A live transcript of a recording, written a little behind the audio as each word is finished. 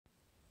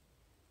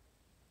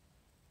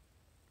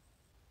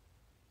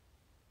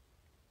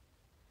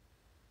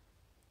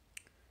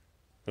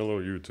Hello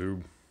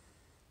YouTube.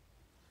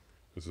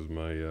 This is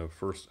my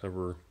first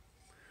ever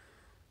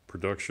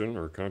production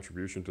or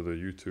contribution to the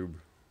YouTube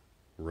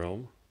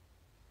realm.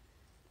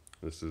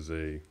 This is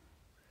a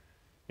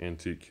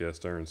antique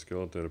cast iron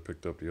skillet that I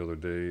picked up the other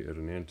day at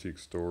an antique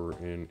store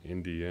in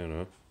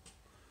Indiana.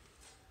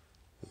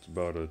 It's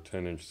about a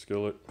 10-inch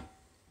skillet,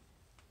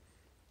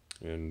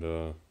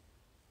 and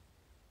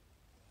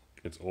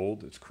it's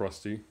old, it's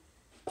crusty.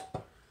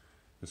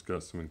 It's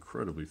got some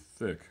incredibly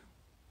thick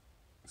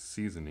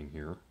seasoning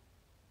here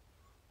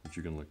that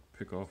you can like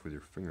pick off with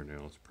your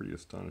fingernail. It's pretty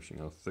astonishing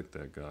how thick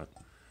that got.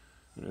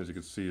 And as you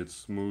can see, it's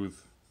smooth,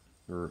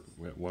 or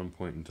at one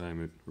point in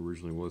time it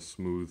originally was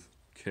smooth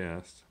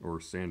cast, or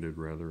sanded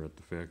rather, at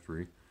the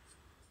factory,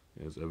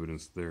 as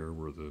evidenced there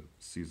where the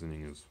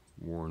seasoning is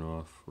worn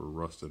off or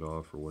rusted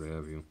off or what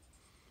have you.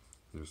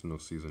 There's no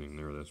seasoning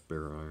there, that's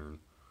bare iron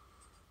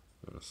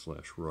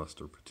slash rust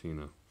or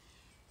patina.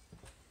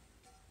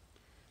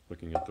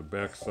 Looking at the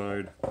back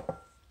side,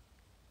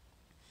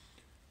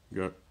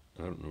 got,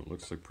 I don't know, it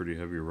looks like pretty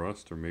heavy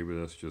rust, or maybe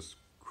that's just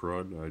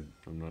crud.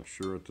 I'm not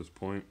sure at this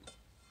point.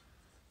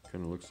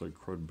 Kind of looks like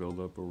crud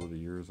buildup over the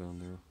years on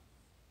there.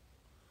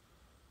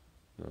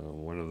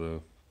 One of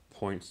the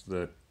points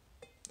that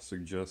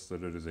suggests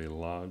that it is a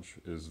lodge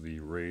is the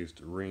raised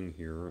ring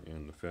here,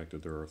 and the fact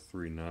that there are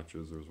 3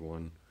 notches. There's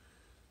one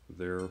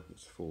there,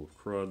 it's full of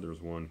crud.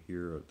 There's one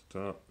here at the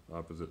top,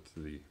 opposite to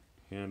the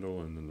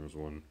handle, and then there's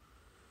one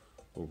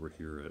over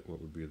here at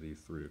what would be the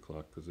 3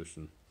 o'clock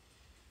position.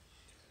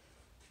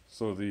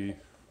 So the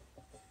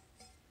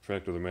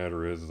fact of the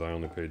matter is I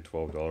only paid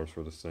 $12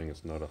 for this thing.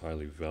 It's not a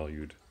highly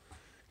valued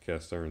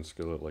cast iron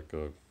skillet like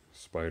a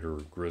Spider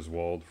or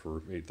Griswold for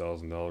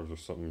 $8,000 or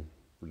something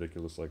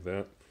ridiculous like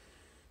that.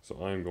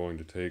 So I'm going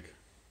to take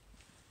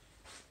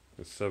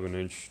a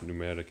 7-inch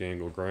pneumatic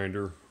angle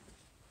grinder,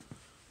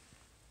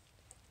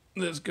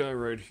 this guy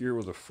right here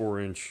with a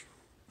 4-inch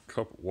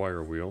cup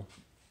wire wheel,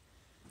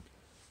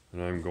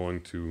 and I'm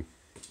going to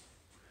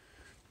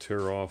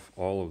tear off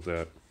all of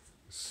that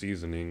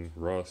seasoning,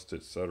 rust,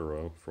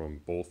 etc.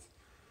 from both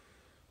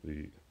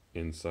the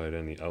inside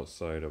and the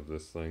outside of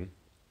this thing.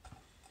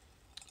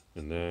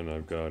 And then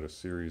I've got a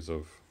series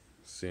of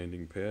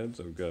sanding pads.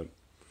 I've got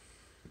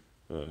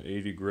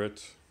 80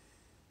 grit,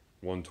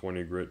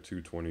 120 grit,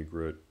 220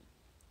 grit,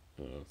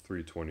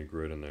 320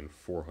 grit, and then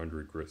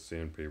 400 grit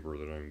sandpaper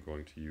that I'm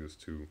going to use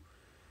to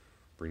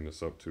bring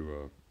this up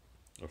to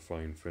a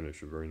fine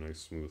finish, a very nice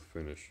smooth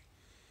finish.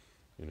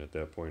 And at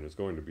that point it's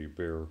going to be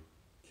bare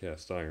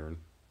cast iron,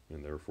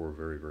 and therefore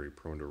very, very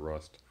prone to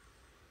rust.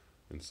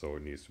 And so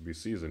it needs to be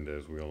seasoned,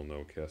 as we all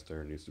know cast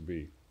iron needs to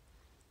be.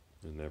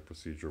 And that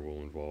procedure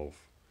will involve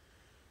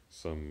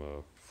some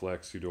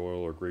flaxseed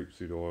oil or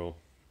grapeseed oil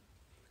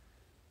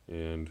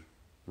and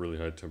really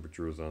high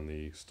temperatures on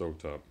the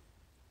stovetop.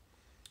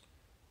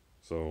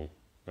 So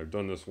I've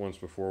done this once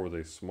before with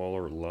a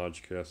smaller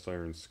Lodge cast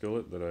iron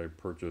skillet that I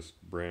purchased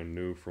brand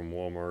new from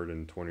Walmart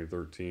in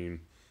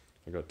 2013.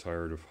 I got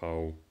tired of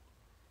how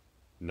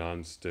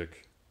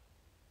non-stick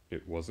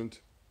it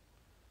wasn't.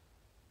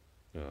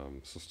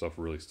 So stuff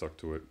really stuck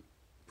to it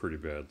pretty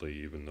badly,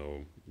 even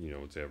though, you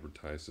know, it's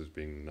advertised as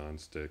being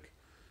non-stick,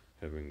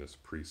 having this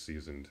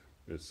pre-seasoned,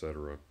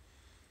 etc.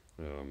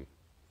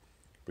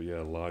 But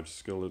yeah, Lodge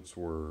skillets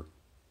were,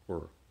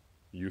 or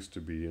used to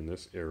be in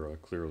this era,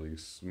 clearly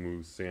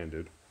smooth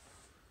sanded,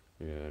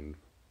 and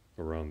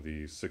around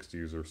the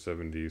 60s or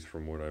 70s,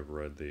 from what I've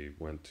read, they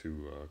went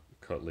to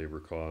cut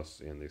labor costs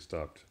and they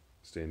stopped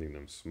sanding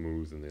them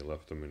smooth, and they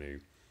left them in a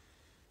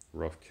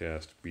rough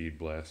cast bead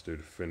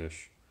blasted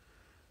finish,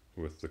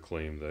 with the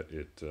claim that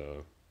it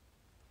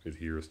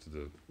adheres to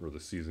the, or the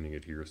seasoning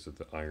adheres to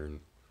the iron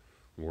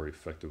more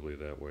effectively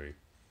that way.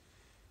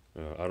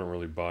 I don't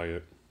really buy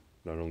it,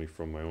 not only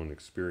from my own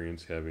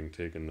experience, having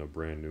taken a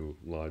brand new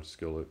Lodge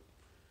skillet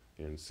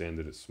and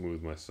sanded it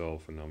smooth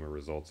myself, and now my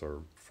results are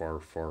far,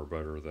 far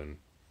better than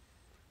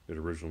it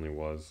originally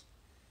was.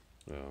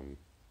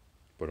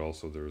 But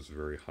also there's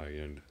very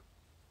high-end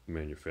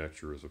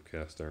manufacturers of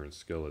cast iron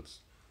skillets.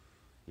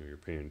 You know, you're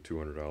paying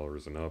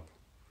 $200 and up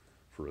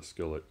for a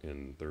skillet,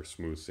 and they're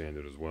smooth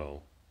sanded as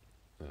well.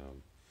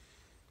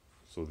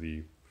 So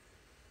the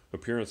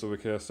appearance of a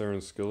cast iron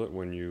skillet,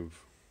 when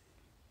you've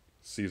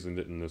seasoned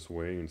it in this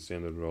way and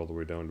sanded it all the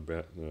way down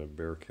to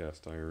bare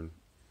cast iron,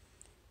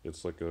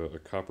 it's like a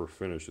copper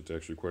finish. It's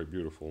actually quite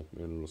beautiful,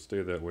 and it'll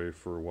stay that way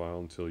for a while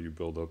until you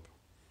build up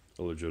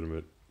a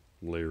legitimate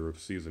layer of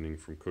seasoning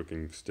from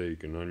cooking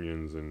steak and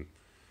onions and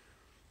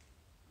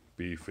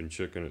beef and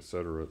chicken,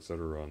 etc.,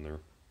 etc. on there,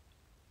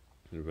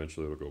 and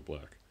eventually it'll go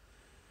black.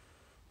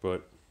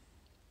 But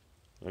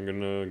I'm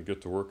gonna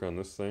get to work on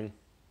this thing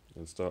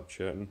and stop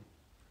chatting,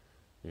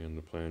 and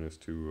the plan is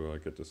to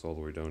get this all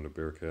the way down to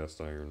bare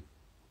cast iron,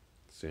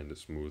 sand it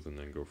smooth, and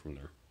then go from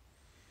there.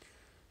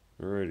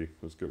 Alrighty,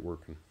 let's get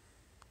working.